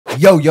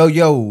Yo, yo,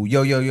 yo,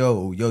 yo, yo,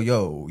 yo, yo,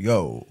 yo,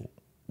 yo.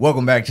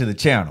 Welcome back to the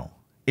channel.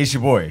 It's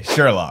your boy,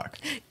 Sherlok.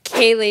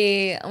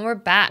 Kaylee, and we're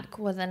back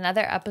with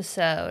another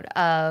episode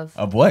of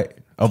what?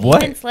 Of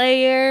Demon what?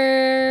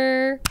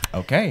 Slayer.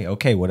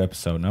 Okay. What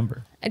episode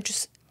number?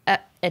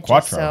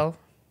 Quattro.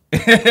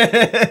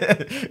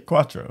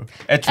 Quattro.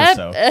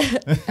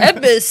 Etriso.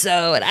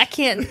 Episode. I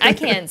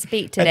can't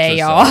speak today,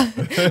 y'all.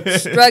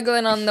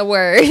 Struggling on the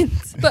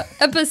words. But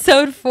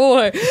episode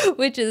 4,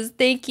 which is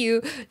thank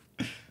you.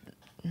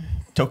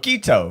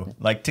 Toquito.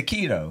 Like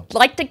taquito.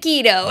 Like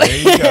taquito. There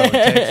you go.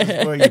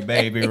 Texas for you,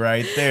 baby,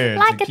 right there.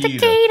 Like a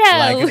taquito.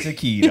 Like a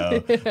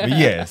taquito. But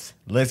yes,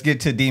 let's get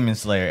to Demon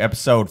Slayer.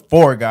 Episode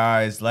 4,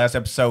 guys. Last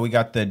episode, we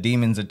got the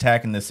demons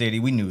attacking the city.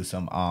 We knew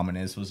something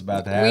ominous was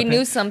about to happen. We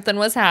knew something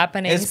was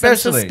happening. Some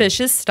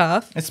suspicious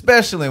stuff.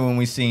 Especially when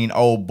we seen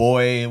old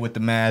boy with the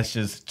mask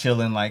just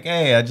chilling like,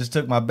 hey, I just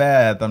took my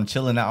bath. I'm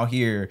chilling out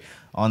here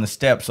on the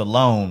steps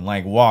alone,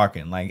 like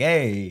walking, like,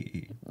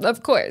 hey.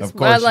 Of course.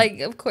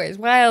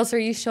 Why else are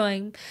you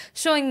showing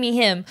me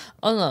him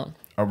alone?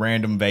 A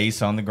random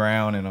vase on the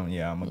ground, and I'm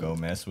gonna go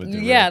mess with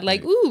it. Yeah,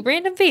 like, ooh,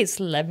 random vase.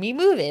 Let me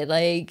move it.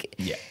 Like,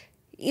 yeah,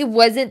 it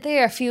wasn't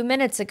there a few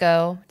minutes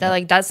ago. That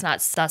like that's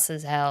not sus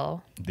as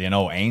hell. Then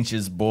old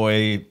Anxious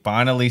boy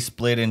finally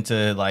split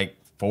into like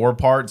 4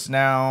 parts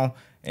now.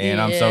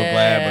 And I'm so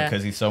glad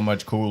because he's so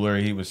much cooler.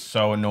 He was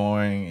so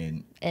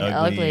annoying and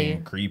ugly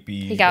and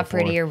creepy. He got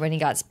prettier when he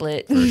got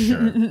split. For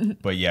sure.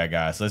 But yeah,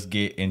 guys, let's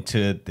get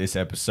into this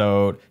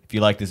episode. If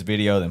you like this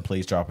video, then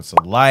please drop us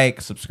a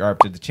like. Subscribe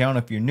to the channel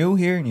if you're new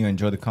here and you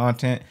enjoy the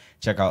content.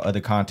 Check out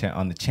other content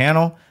on the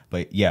channel.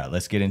 But yeah,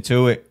 let's get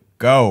into it.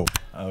 Go.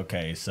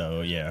 Okay,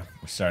 so yeah,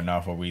 we're starting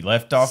off where we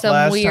left off last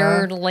time. Some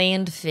weird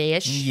land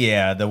fish.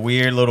 Yeah, the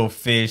weird little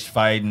fish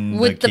fighting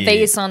with the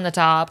face on the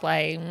top.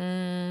 Like,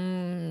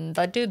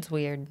 that dude's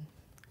weird.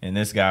 And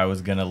this guy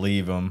was going to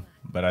leave him,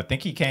 but I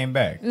think he came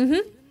back.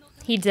 Mm-hmm.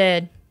 He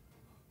did.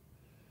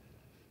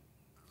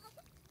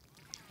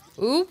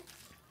 Ooh.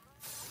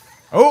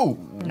 Oh.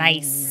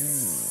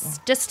 Nice.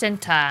 Just in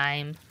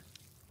time.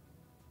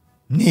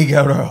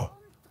 Nigoro.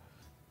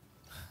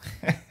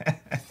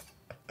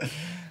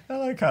 I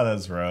like how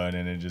that's run,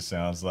 and it just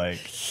sounds like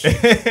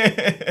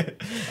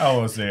I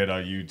won't say it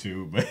on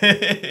YouTube.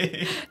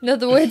 No,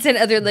 the words in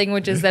other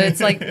languages that it's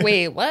like,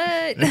 wait,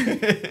 what?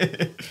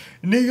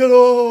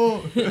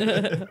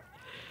 Nigoro.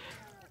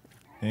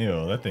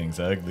 Ew, that thing's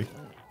ugly.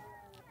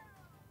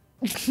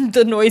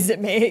 The noise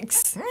it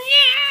makes.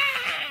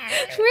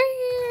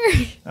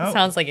 Oh.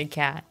 Sounds like a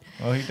cat.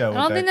 Well, he dealt with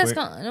I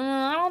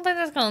don't think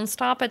that's gonna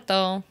stop it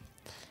though.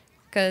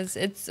 Because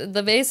it's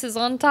the vase is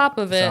on top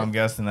of it. So I'm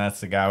guessing that's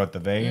the guy with the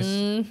vase.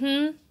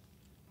 Mm-hmm.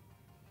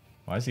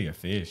 Why is he a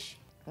fish?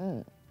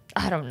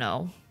 I don't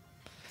know.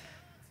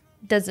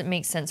 Doesn't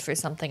make sense for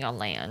something on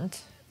land.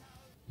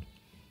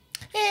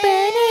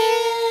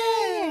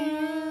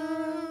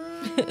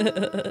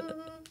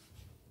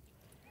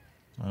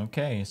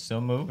 Okay,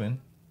 still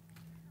moving.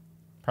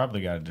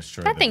 Probably got to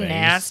destroy that the thing vase.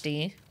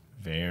 Nasty.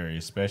 Very,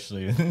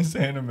 especially in this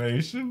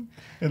animation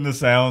and the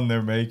sound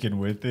they're making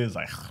with it is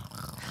like.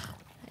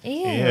 Ew.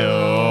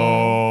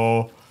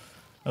 Ew.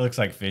 That looks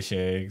like fish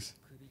eggs.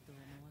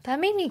 That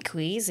made me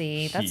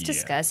queasy. That's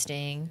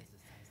disgusting.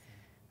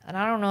 And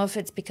I don't know if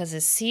it's because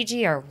it's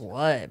CG or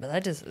what, but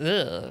that just,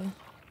 ugh.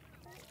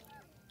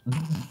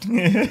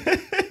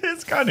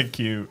 It's kind of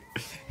cute.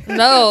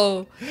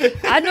 No.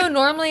 I know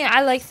normally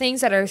I like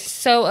things that are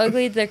so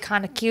ugly they're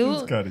kind of cute.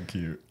 It's kind of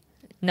cute.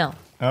 No.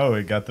 Oh,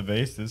 it got the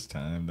vase this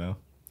time, though.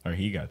 Or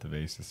he got the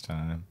vase this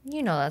time.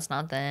 You know that's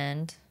not the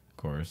end. Of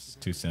course.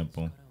 Too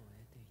simple.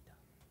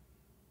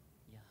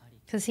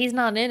 Because he's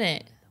not in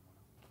it.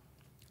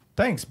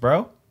 Thanks,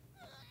 bro.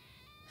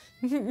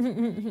 Y'all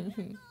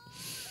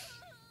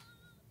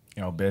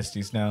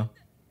besties now?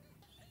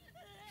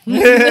 I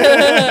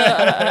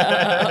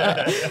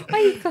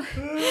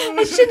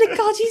shouldn't have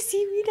called you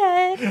seaweed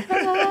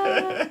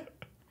head.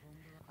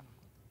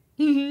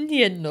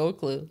 He had no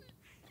clue.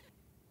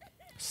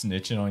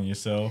 Snitching on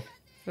yourself?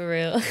 For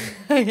real.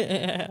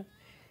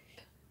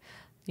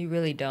 You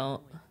really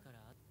don't.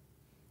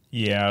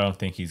 Yeah, I don't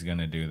think he's going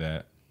to do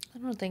that. I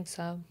don't think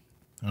so.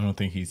 I don't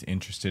think he's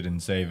interested in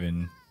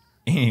saving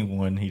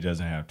anyone. He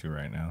doesn't have to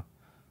right now.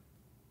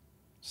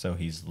 So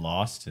he's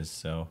lost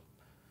himself.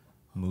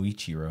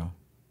 Muichiro.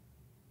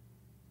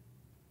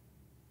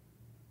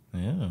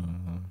 Yeah.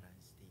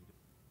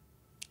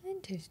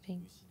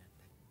 Interesting.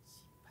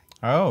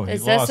 Oh, he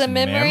Is this lost a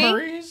memory?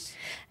 memories?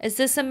 Is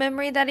this a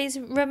memory that he's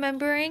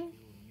remembering?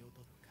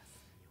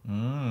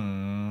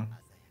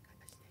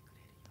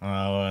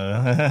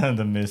 Oh,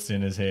 the mist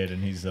in his head,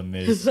 and he's a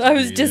mist. I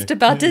was just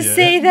about to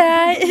say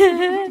that.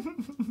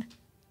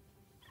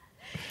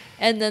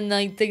 And then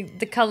like the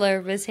color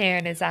of his hair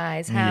and his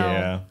eyes.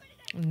 How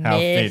how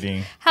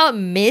fitting. How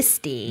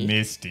misty.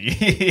 Misty.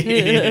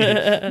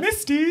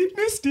 Misty.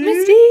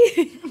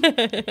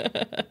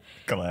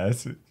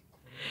 Classic.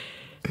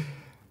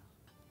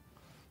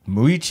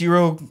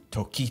 Muichiro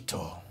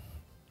Tokito.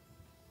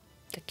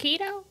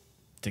 Taquito?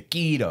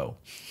 Taquito.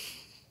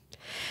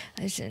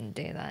 I shouldn't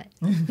do that.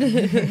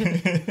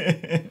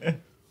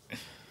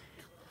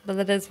 But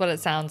that is what it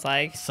sounds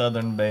like.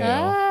 Southern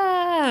Belle.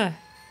 Ah.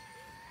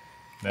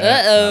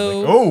 That sounds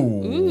like-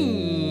 oh.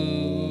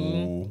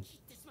 Ooh.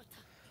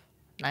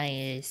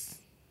 Nice.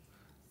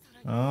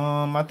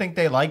 I think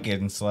they like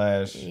getting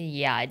slashed.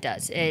 Yeah, it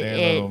does.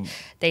 Little...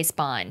 They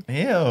spawn.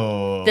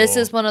 Ew. This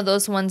is one of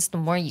those ones. The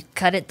more you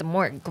cut it, the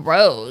more it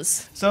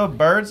grows. So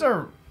birds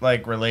are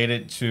like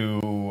related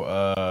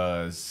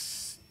to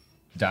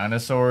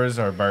dinosaurs,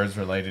 or birds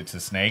related to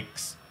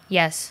snakes?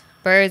 Yes,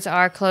 birds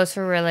are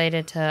closer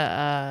related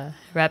to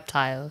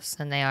reptiles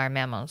than they are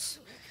mammals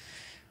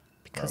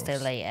because they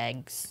Gross. lay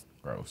eggs.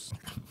 Gross.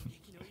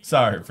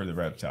 Sorry for the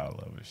reptile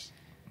lovers.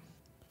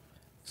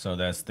 So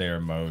that's their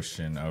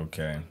motion.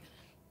 Okay.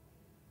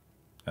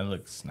 That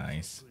looks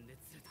nice.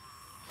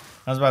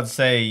 I was about to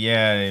say,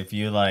 yeah, if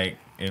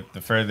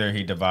the further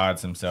he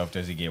divides himself,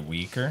 does he get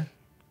weaker?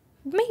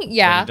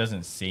 Yeah. But it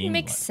doesn't seem It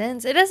makes like...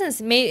 sense.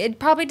 It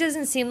probably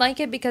doesn't seem like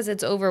it because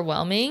it's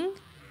overwhelming.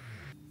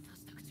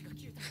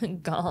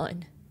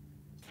 Gone.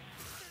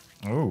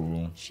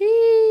 Ooh.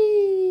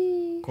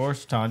 Sheesh. Of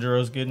course,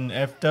 Tanjiro's getting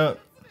effed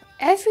up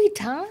Every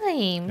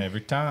time.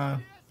 every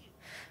time.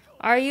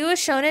 Are you a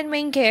shonen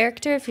main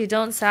character if you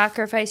don't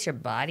sacrifice your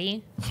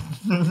body?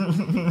 I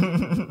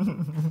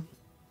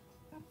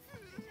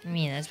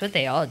mean, that's what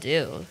they all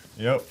do.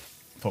 Yep.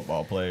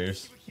 Football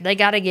players. They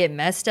gotta get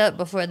messed up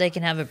before they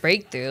can have a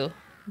breakthrough.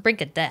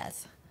 Brink of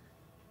death.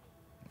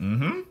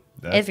 Mm-hmm.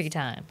 Every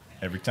time.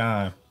 Every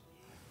time.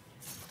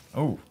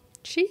 Oh.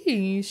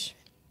 Sheesh.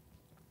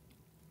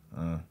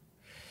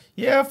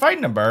 Yeah,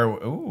 fighting a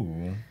bird.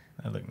 Ooh.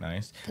 That looked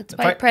nice. That's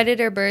why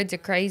predator birds are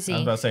crazy. I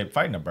was about to say,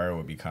 fighting a bird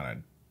would be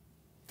kind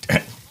of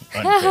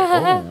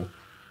unfair. Ooh.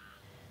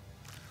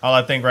 All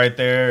I think right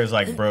there is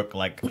like, Brooke,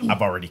 like,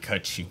 I've already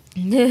cut you.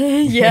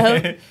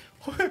 Yeah.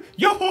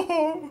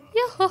 Yo!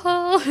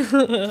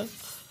 Yo.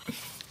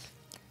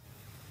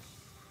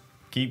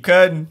 Keep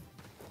cutting.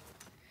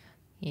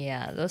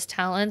 Yeah, those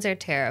talons are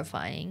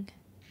terrifying.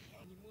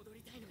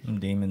 Them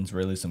demons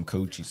really some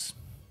coochies.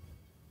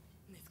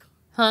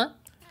 Huh?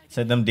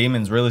 Said them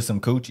demons really some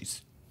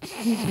coochies.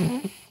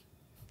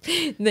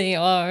 They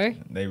are.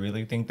 They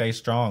really think they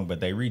strong,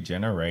 but they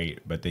regenerate.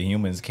 But the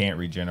humans can't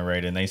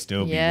regenerate, and they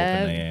still be whooping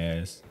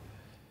their ass.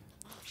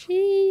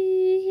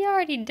 He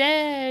already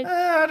dead.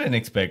 I didn't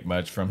expect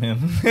much from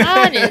him.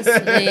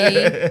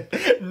 Honestly.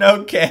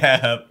 No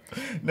cap.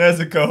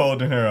 Nezuko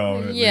holding her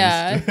own at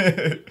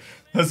least.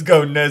 Let's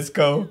go,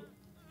 Nezuko.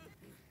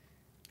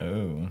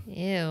 Oh.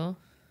 Ew.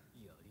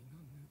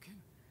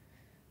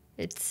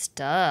 It's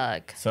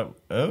stuck. So,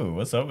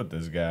 what's up with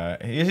this guy?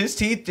 His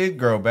teeth did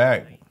grow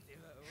back.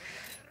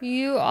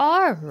 You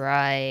are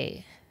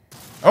right.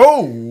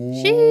 Oh!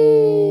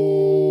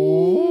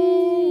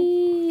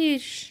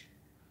 Sheesh.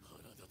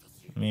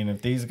 I mean,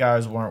 if these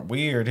guys weren't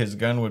weird, his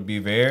gun would be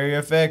very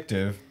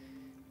effective.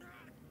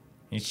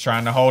 He's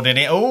trying to hold it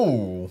in.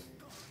 Oh!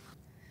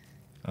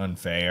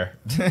 Unfair.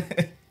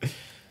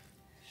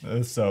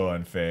 That's so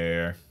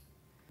unfair.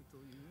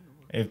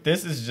 If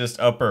this is just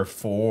upper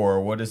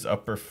 4, what is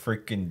upper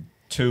freaking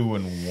 2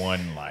 and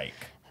 1 like?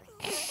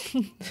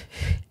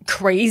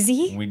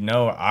 Crazy. We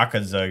know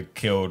Akaza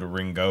killed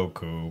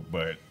Rengoku,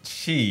 but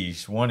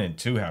sheesh, 1 and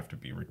 2 have to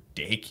be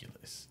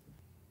ridiculous.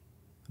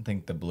 I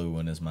think the blue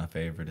one is my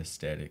favorite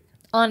aesthetic.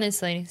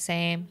 Honestly,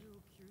 same.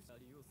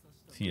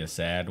 Is he a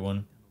sad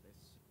one?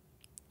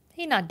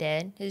 He not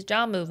dead. His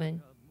jaw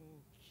moving.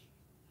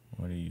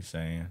 What are you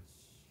saying?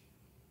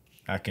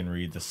 I can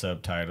read the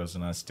subtitles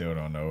and I still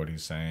don't know what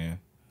he's saying.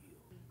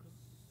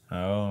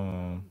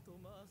 Oh.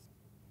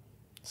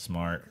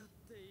 Smart.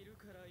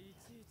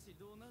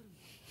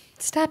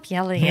 Stop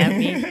yelling at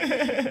me.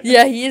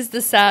 Yeah, he is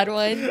the sad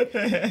one.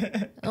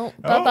 Oh,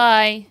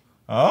 bye-bye.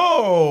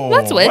 Oh.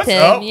 What's with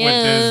him? Up Yeah.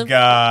 with this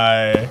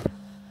guy?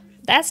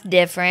 That's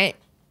different.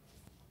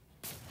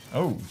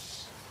 Oh.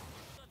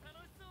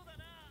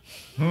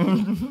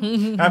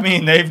 I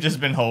mean, they've just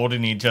been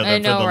holding each other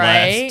for the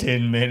last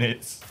 10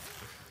 minutes.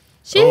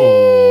 Sheesh.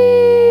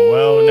 Oh,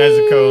 well,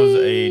 Nezuko's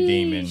a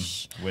demon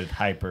with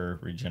hyper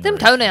regeneration. Them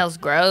toenails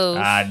gross.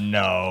 I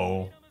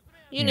know.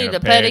 You need a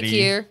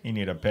pedicure. You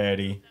need a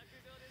petty.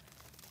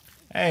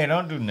 Hey,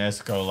 don't do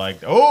Nezuko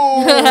like that.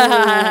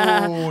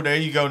 Oh, there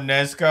you go,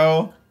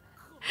 Nezuko.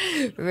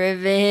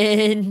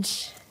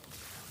 Revenge.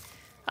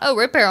 Oh,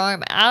 rip her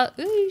arm out.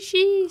 Ooh,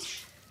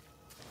 sheesh.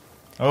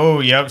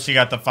 Oh, yep, she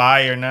got the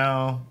fire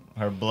now.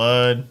 Her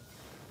blood.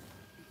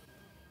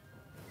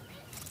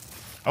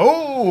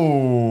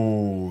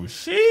 Oh,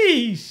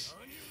 sheesh.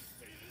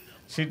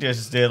 She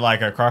just did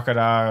like a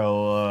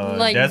crocodile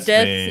Like death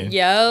spin.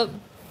 Yep.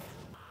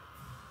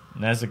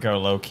 Nezuko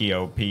low-key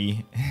OP.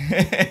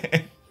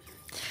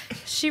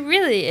 She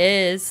really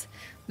is.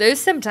 There's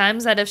some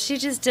times that if she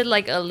just did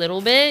like a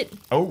little bit.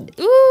 Oh.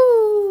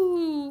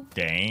 Ooh.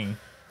 Dang.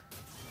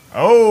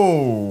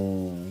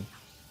 Oh.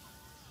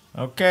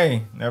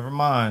 Okay, never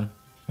mind.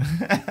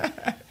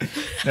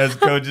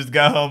 Nezuko just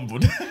got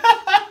humbled.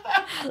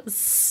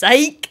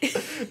 Psych.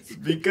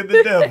 Speak of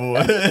the devil.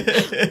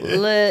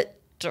 Lit.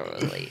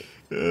 Totally.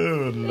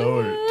 Oh,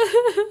 Lord.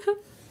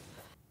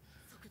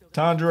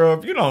 Tanjiro,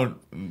 if you don't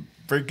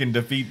freaking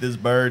defeat this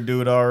bird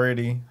dude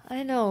already.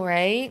 I know,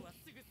 right?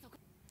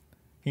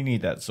 He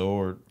need that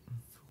sword.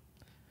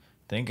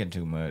 Thinking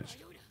too much.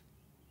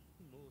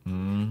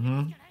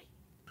 Mm-hmm.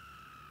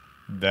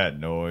 That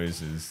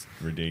noise is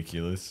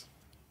ridiculous.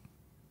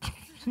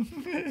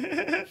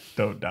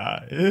 Don't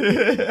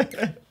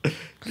die.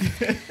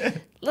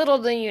 Little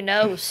do you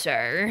know,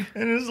 sir.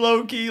 And it's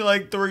low-key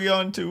like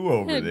 3-on-2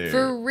 over there.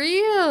 For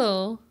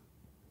real.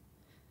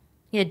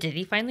 Yeah, did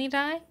he finally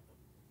die?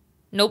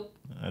 Nope.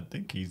 I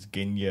think he's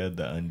Genya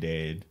the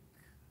undead.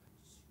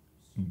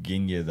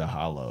 Genya the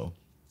hollow.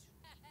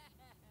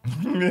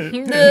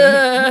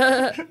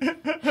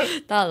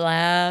 That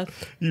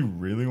laugh. You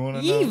really want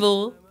to know?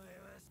 Evil.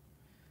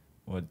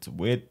 What's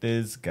with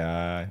this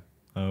guy?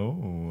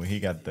 Oh, he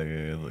got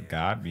the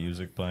God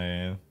music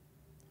playing.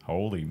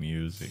 Holy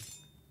music.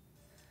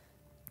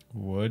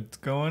 What's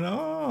going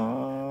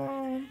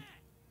on?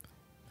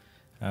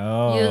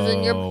 Oh,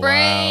 Using your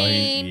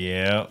brain. Wow.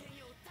 Yep.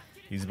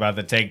 He's about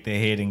to take the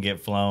hit and get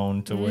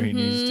flown to where he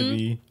needs to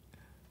be.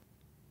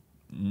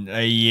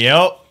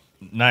 Yep.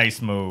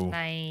 Nice move.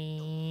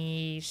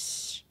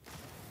 Nice.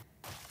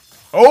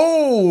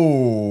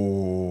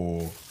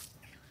 Oh!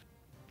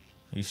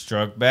 He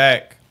struck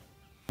back.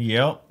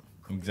 Yep.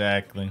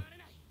 Exactly.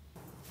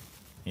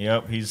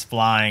 Yep, he's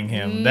flying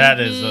him. That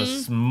is a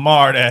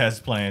smart ass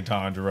plan,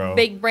 Tanjiro.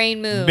 Big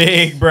brain move.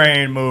 Big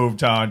brain move,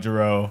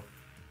 Tanjiro.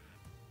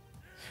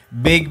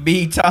 Big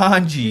B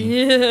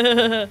Tanji.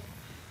 Yeah.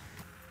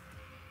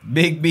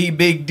 Big B,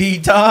 Big D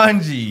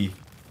Tanji.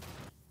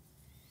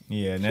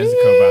 Yeah,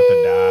 Nezuko about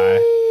to die.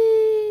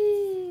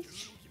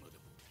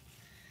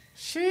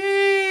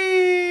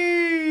 Sheesh.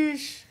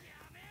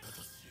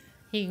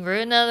 He grew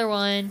another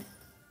one.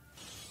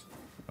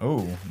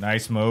 Oh,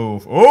 nice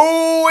move.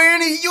 Oh,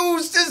 and he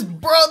used his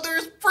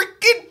brother's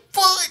freaking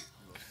foot.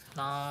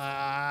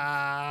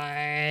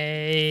 Nice.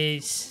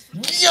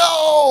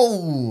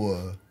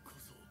 Yo!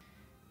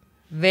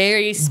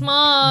 Very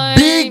smart.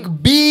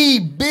 Big B,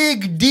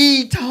 Big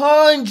D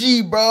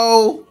Tanji,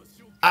 bro.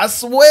 I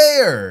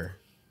swear.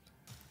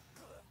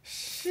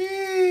 Sheesh.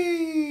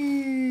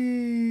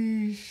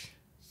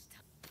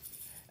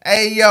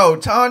 Hey, yo,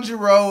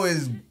 Tanjiro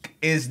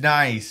is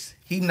nice.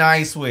 He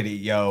nice with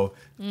it, yo.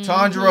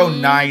 Tanjiro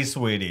nice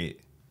with it.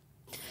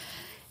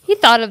 He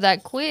thought of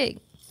that quick.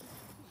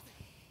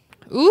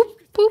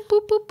 Oop, boop,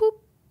 boop, boop, boop.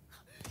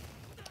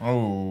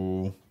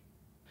 Oh.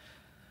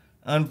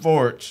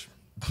 Unfortunate.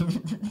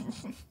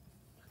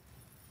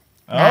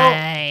 Oh.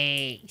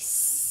 Nice.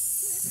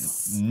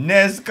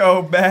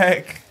 Nezuko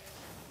back.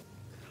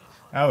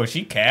 Oh,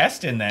 she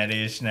casting that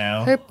ish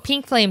now. Her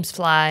pink flames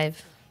fly.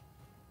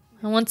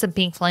 I want some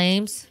pink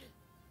flames.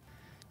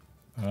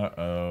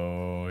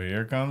 Uh-oh.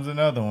 Here comes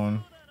another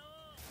one.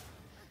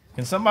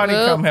 Can somebody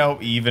come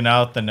help even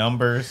out the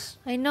numbers?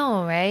 I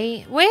know,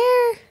 right?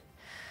 Where's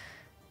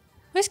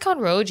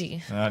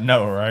Kanroji?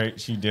 No,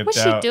 right? She dipped What's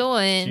out. she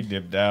doing? She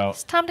dipped out.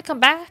 It's time to come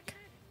back.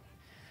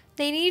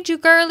 They need you,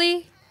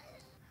 girly.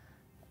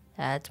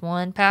 That's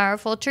one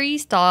powerful tree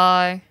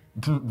star.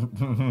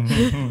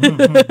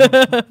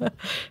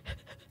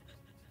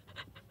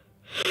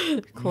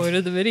 Quote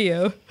of the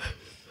video.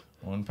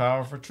 One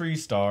powerful tree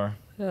star.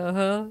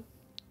 Uh-huh.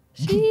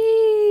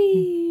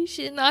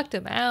 She knocked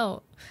him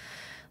out.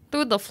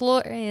 Through the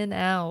floor and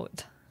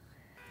out.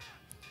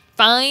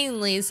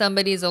 Finally,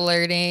 somebody's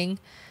alerting.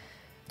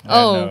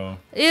 Oh,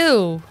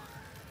 ew.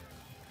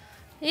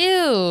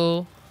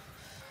 Ew.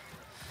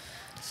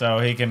 So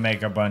he can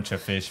make a bunch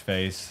of fish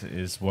face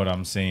is what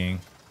I'm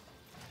seeing.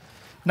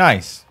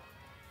 Nice.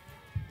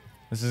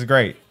 This is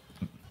great.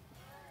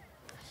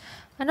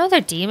 I know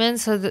they're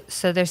demons, so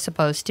they're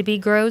supposed to be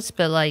gross,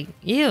 but like,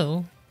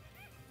 ew.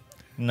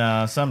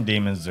 Nah, some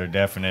demons are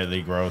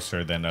definitely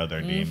grosser than other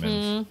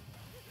demons.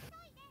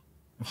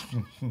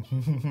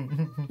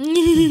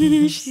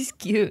 She's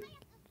cute.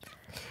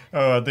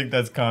 Oh, I think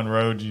that's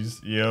Kanroji's.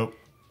 Yep.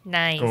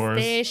 Nice. Of course.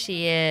 There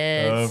she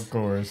is. Of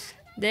course.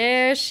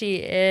 There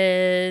she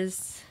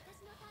is.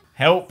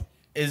 Help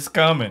is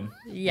coming.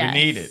 Yes. We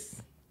need it.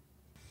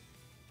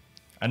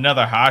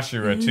 Another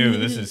Hashira, too.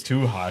 This is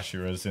 2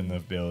 Hashiras in the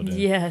building.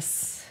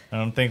 Yes. I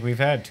don't think we've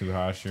had 2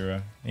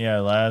 Hashira. Yeah,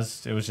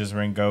 last it was just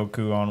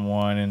Rengoku on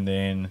one and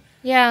then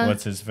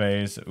what's his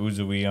face?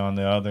 Uzui on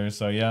the other.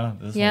 So yeah,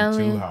 this one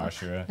 2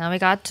 Hashira. Now we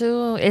got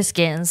 2. It's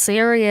getting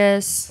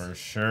serious. For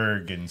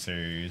sure getting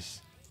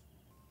serious.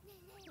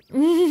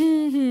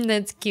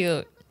 That's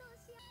cute.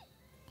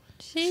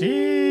 Sheesh.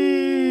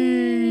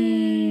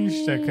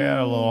 That cat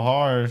a little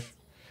harsh.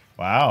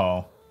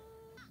 Wow.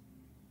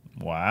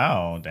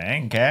 Wow.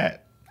 Dang,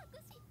 cat.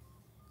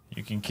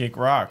 You can kick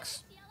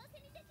rocks.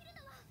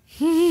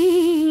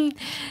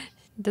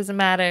 Doesn't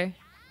matter.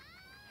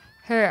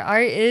 Her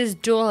art is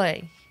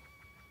joy.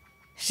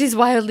 She's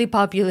wildly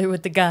popular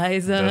with the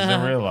guys.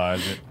 Doesn't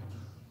realize it.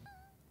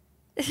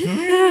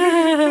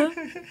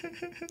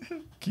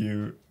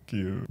 Cute,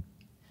 cute.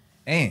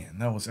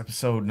 And that was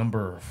episode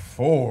number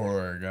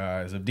 4,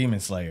 guys, of Demon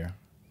Slayer.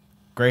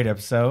 great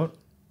episode.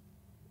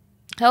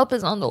 Help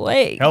is on the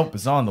way. Help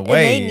is on the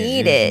way. They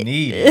need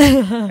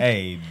it.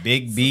 Hey,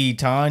 Big B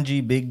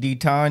Tanji, Big D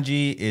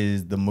Tanji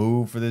is the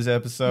move for this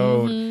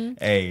episode.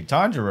 Hey,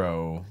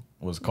 Tanjiro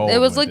was cold. It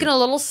was looking a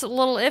little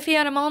iffy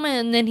at a moment,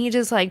 and then he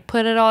just like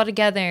put it all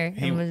together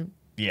and was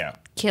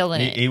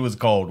killing it. He was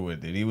cold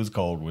with it. He was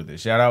cold with it.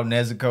 Shout out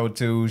Nezuko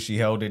too. She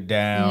held it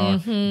down.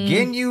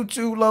 Ginyu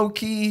too, low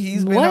key.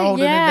 He's been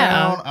holding it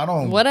down. I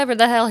don't. Whatever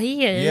the hell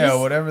he is. Yeah,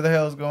 whatever the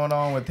hell's going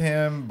on with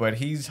him, but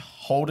he's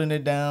holding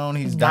it down.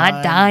 He's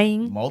not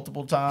dying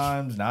multiple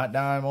times, not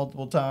dying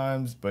multiple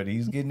times, but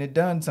he's getting it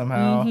done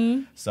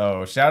somehow.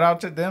 So shout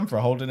out to them for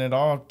holding it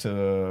off.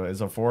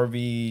 It's a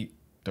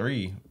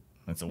 4v3.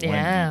 It's a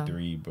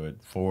 1v3, but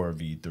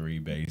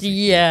 4v3 basically.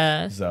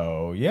 Yeah.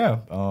 So yeah,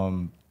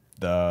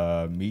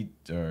 the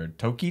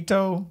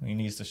Tokito, he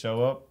needs to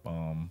show up.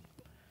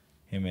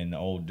 Him and the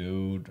old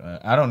dude.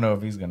 I don't know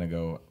if he's gonna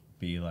go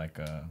be like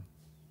a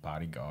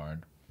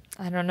bodyguard.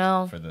 I don't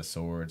know. For the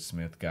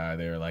swordsmith guy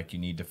there, like you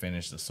need to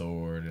finish the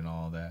sword and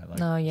all that. Like,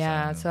 no,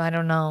 yeah. So I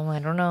don't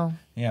know.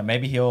 Yeah,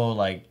 maybe he'll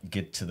like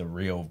get to the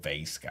real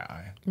vase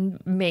guy.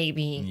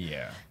 Maybe.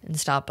 Yeah. And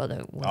stop all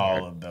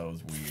of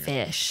those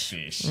weird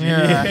fish.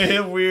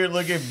 Yeah. Weird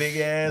looking big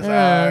ass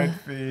eyed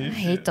fish. I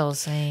hate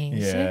those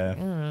things.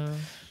 Yeah.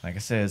 Like I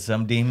said,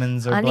 some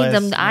demons are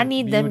blessed. I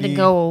need them to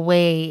go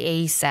away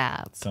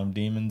ASAP. Some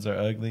demons are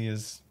ugly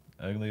as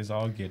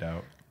all get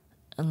out.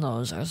 And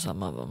those are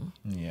some of them.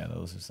 Yeah,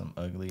 those are some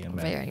ugly and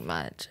very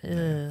much.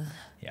 Yeah.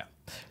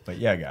 But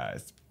yeah,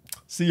 guys.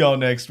 See y'all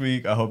next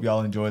week. I hope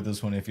y'all enjoyed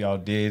this one. If y'all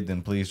did,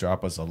 then please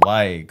drop us a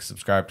like.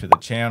 Subscribe to the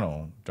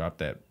channel. Drop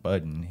that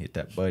button. Hit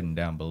that button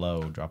down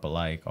below. Drop a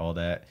like. All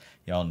that.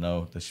 Y'all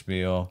know the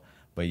spiel.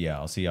 But yeah,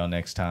 I'll see y'all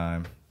next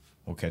time.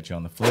 We'll catch you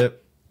on the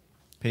flip.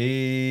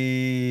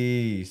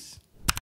 Peace.